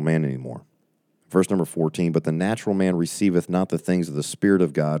natural man anymore. Verse number 14, but the natural man receiveth not the things of the Spirit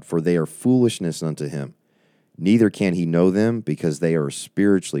of God, for they are foolishness unto him. Neither can he know them, because they are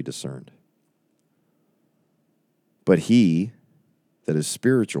spiritually discerned. But he that is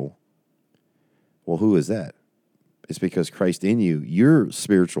spiritual, well, who is that? It's because Christ in you, you're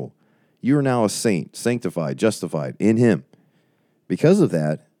spiritual. You are now a saint, sanctified, justified in him. Because of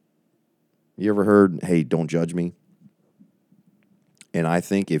that, you ever heard, hey, don't judge me? And I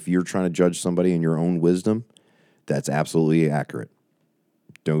think if you're trying to judge somebody in your own wisdom, that's absolutely accurate.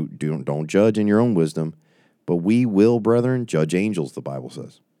 Don't judge in your own wisdom, but we will, brethren, judge angels, the Bible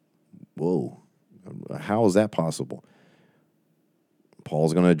says. Whoa, how is that possible?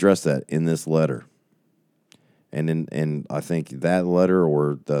 Paul's going to address that in this letter. And I think that letter,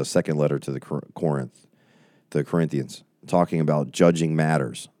 or the second letter to the Corinthians, talking about judging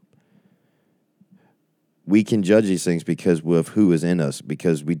matters. We can judge these things because of who is in us,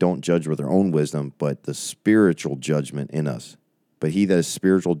 because we don't judge with our own wisdom, but the spiritual judgment in us. But he that is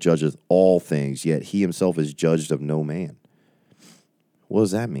spiritual judgeth all things, yet he himself is judged of no man. What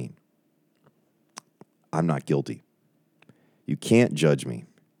does that mean? I'm not guilty. You can't judge me.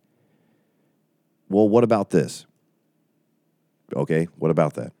 Well, what about this? Okay, what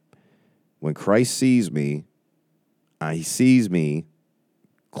about that? When Christ sees me, he sees me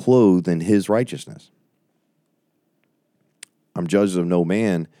clothed in his righteousness. I'm judged of no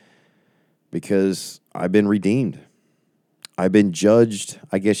man because I've been redeemed. I've been judged,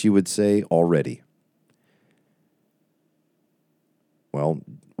 I guess you would say, already. Well,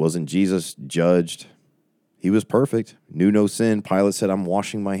 wasn't Jesus judged? He was perfect, knew no sin. Pilate said, I'm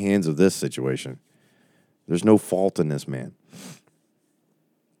washing my hands of this situation. There's no fault in this man.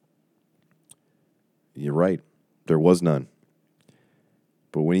 You're right. There was none.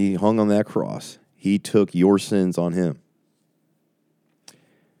 But when he hung on that cross, he took your sins on him.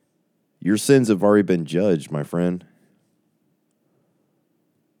 Your sins have already been judged, my friend.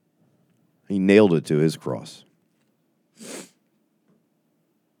 He nailed it to his cross.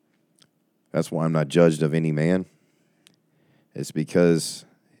 That's why I'm not judged of any man. It's because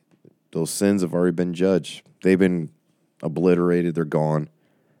those sins have already been judged. They've been obliterated. They're gone.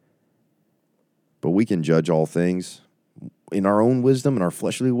 But we can judge all things in our own wisdom, in our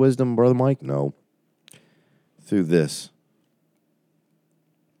fleshly wisdom, Brother Mike? No. Through this.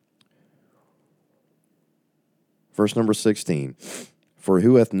 Verse number 16. For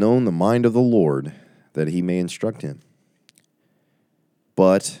who hath known the mind of the Lord, that he may instruct him?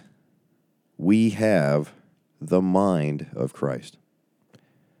 But we have the mind of Christ.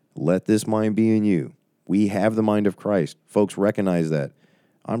 Let this mind be in you. We have the mind of Christ. Folks, recognize that.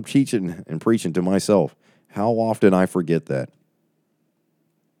 I'm teaching and preaching to myself. How often I forget that.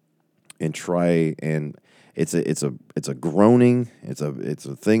 And try, and it's a groaning. It's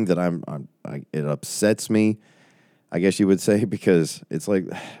a thing that it upsets me, I guess you would say, because it's like,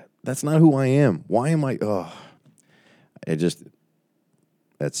 that's not who I am. Why am I?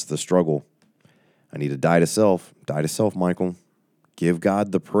 That's the struggle. I need to die to self. Die to self, Michael. Give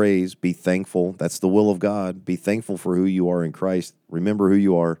God the praise. Be thankful. That's the will of God. Be thankful for who you are in Christ. Remember who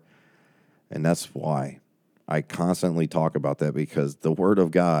you are. And that's why I constantly talk about that, because the Word of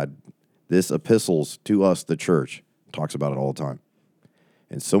God, this epistles to us, the church, talks about it all the time.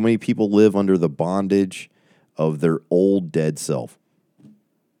 And so many people live under the bondage of their old dead self.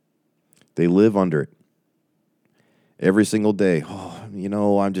 They live under it every single day.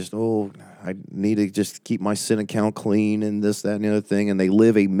 I need to just keep my sin account clean and this, that, and the other thing. And they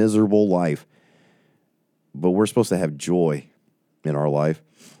live a miserable life. But we're supposed to have joy in our life.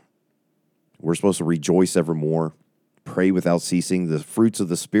 We're supposed to rejoice evermore, pray without ceasing. The fruits of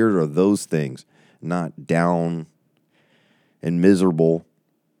the Spirit are those things, not down and miserable.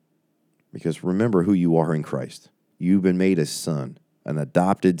 Because remember who you are in Christ. You've been made a son, an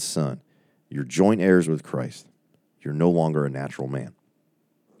adopted son. You're joint heirs with Christ. You're no longer a natural man.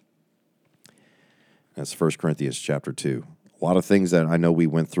 That's 1 Corinthians chapter 2. A lot of things that I know we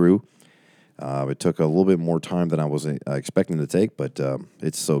went through. It took a little bit more time than I was expecting to take, but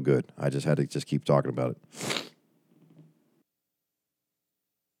it's so good. I just had to keep talking about it.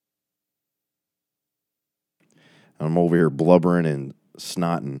 I'm over here blubbering and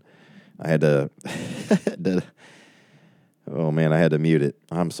snotting. I had to, I had to mute it.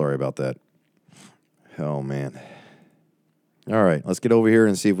 I'm sorry about that. Oh, man. All right, let's get over here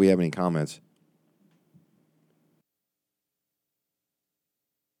and see if we have any comments.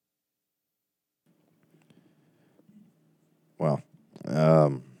 Well,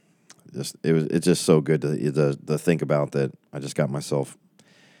 it's just so good to think about that. I just got myself,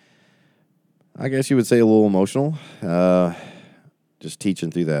 I guess you would say, a little emotional. Just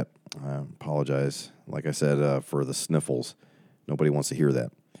teaching through that. I apologize, like I said, for the sniffles. Nobody wants to hear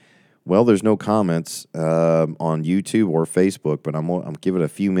that. Well, there's no comments on YouTube or Facebook, but I'm giving it a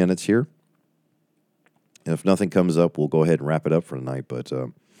few minutes here. And if nothing comes up, we'll go ahead and wrap it up for tonight. But I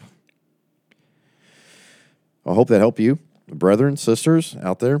hope that helped you, brethren, sisters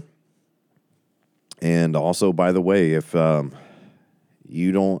out there. And also, by the way, if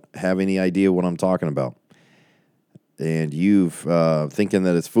you don't have any idea what I'm talking about. And you've thinking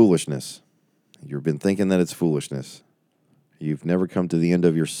that it's foolishness. You've been thinking that it's foolishness. You've never come to the end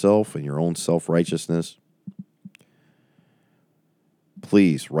of yourself and your own self-righteousness.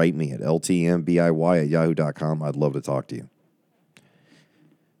 Please write me at ltmbiy@yahoo.com. I'd love to talk to you.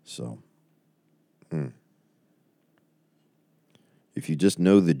 So, if you just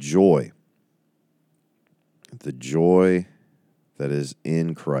know the joy that is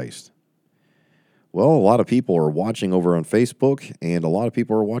in Christ. Well, a lot of people are watching over on Facebook, and a lot of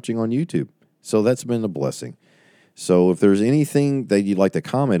people are watching on YouTube. So that's been a blessing. So if there's anything that you'd like to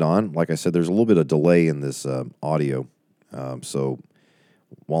comment on, like I said, there's a little bit of delay in this audio. So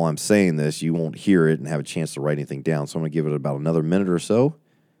while I'm saying this, you won't hear it and have a chance to write anything down. So I'm going to give it about another minute or so.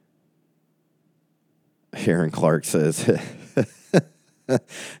 Aaron Clark says,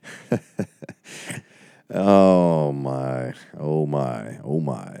 oh my.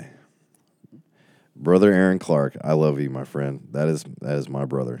 Brother Aaron Clark, I love you, my friend. That is my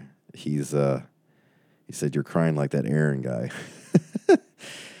brother. He said you're crying like that Aaron guy.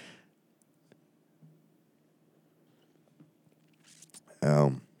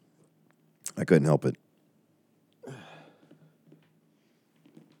 I couldn't help it.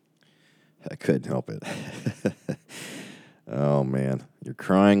 Oh man, you're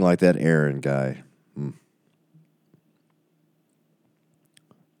crying like that Aaron guy.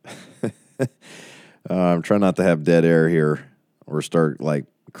 I'm trying not to have dead air here or start like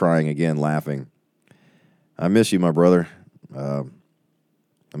crying again, laughing. I miss you, my brother. I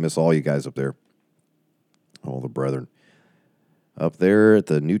miss all you guys up there, all the brethren up there at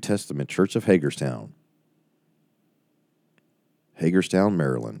the New Testament Church of Hagerstown,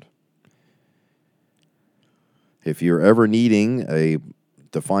 Maryland. If you're ever needing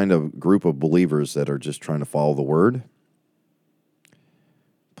to find a group of believers that are just trying to follow the word,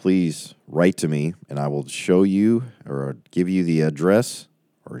 please write to me, and I will show you or give you the address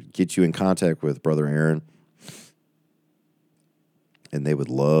or get you in contact with Brother Aaron. And they would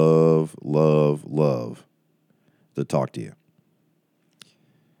love to talk to you.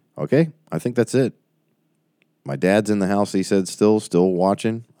 Okay, I think that's it. My dad's in the house, he said, still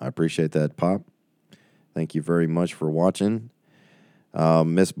watching. I appreciate that, Pop. Thank you very much for watching.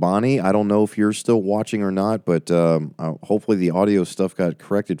 Miss Bonnie, I don't know if you're still watching or not, but hopefully the audio stuff got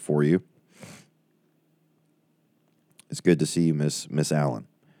corrected for you. It's good to see you, Miss Allen.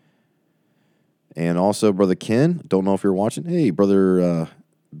 And also, Brother Ken, don't know if you're watching. Hey, Brother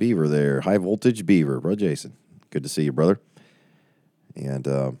Beaver there, High Voltage Beaver, Brother Jason. Good to see you, brother.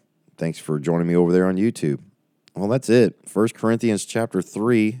 And thanks for joining me over there on YouTube. Well, that's it. 1 Corinthians chapter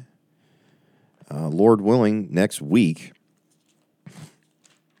 3, Lord willing, next week.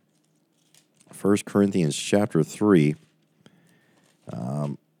 1 Corinthians chapter 3.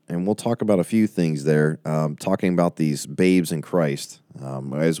 And we'll talk about a few things there, talking about these babes in Christ,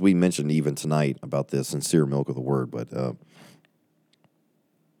 as we mentioned even tonight about the sincere milk of the word, but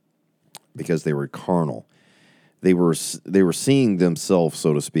because they were carnal, they were seeing themselves,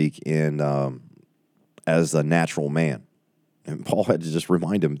 so to speak, in as a natural man, and Paul had to just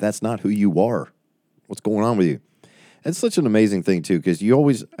remind him that's not who you are. What's going on with you? It's such an amazing thing too, because you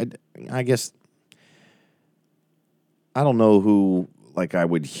always, I guess, I don't know who. Like I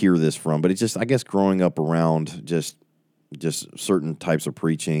would hear this from, but it's just, I guess, growing up around just certain types of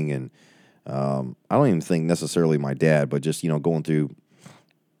preaching, and I don't even think necessarily my dad, but just going through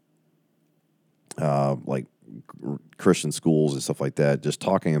like Christian schools and stuff like that, just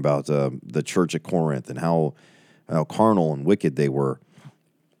talking about the church at Corinth and how carnal and wicked they were.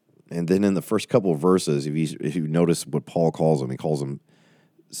 And then in the first couple of verses, if you notice what Paul calls them, he calls them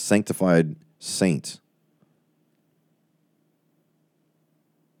sanctified saints.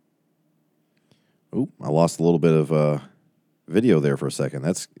 Oop, I lost a little bit of video there for a second.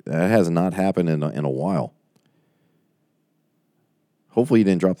 That has not happened in a while. Hopefully you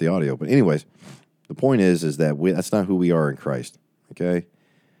didn't drop the audio. But anyways, the point is that that's not who we are in Christ, okay?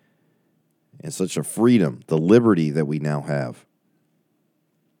 And such a freedom, the liberty that we now have.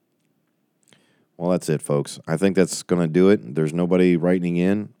 Well, that's it, folks. I think that's going to do it. There's nobody writing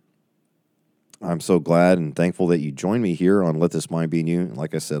in. I'm so glad and thankful that you joined me here on Let This Mind Be in You.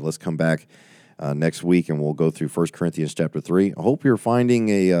 Like I said, let's come back next week, and we'll go through 1 Corinthians chapter 3. I hope you're finding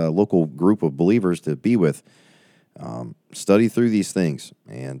a local group of believers to be with. Study through these things,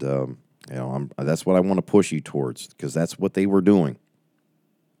 and that's what I want to push you towards, because that's what they were doing.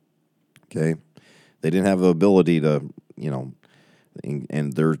 Okay, they didn't have the ability to,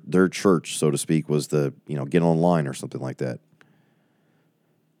 and their church, so to speak, was the get online or something like that.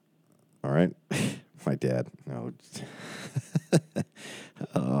 All right, my dad. No.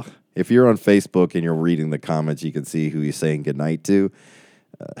 If you're on Facebook and you're reading the comments, you can see who you're saying goodnight to.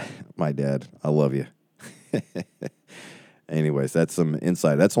 My dad, I love you. Anyways, that's some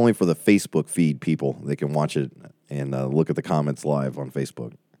insight. That's only for the Facebook feed people. They can watch it and look at the comments live on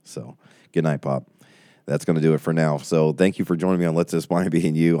Facebook. So, good night, Pop. That's going to do it for now. So, thank you for joining me on Let This Mind Be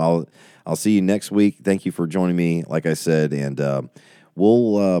in You. I'll see you next week. Thank you for joining me, like I said, and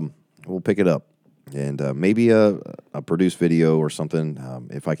we'll pick it up. And maybe a produced video or something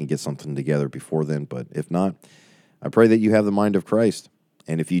if I can get something together before then. But if not, I pray that you have the mind of Christ.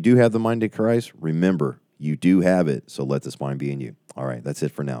 And if you do have the mind of Christ, remember, you do have it. So let this mind be in you. All right, that's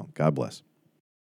it for now. God bless.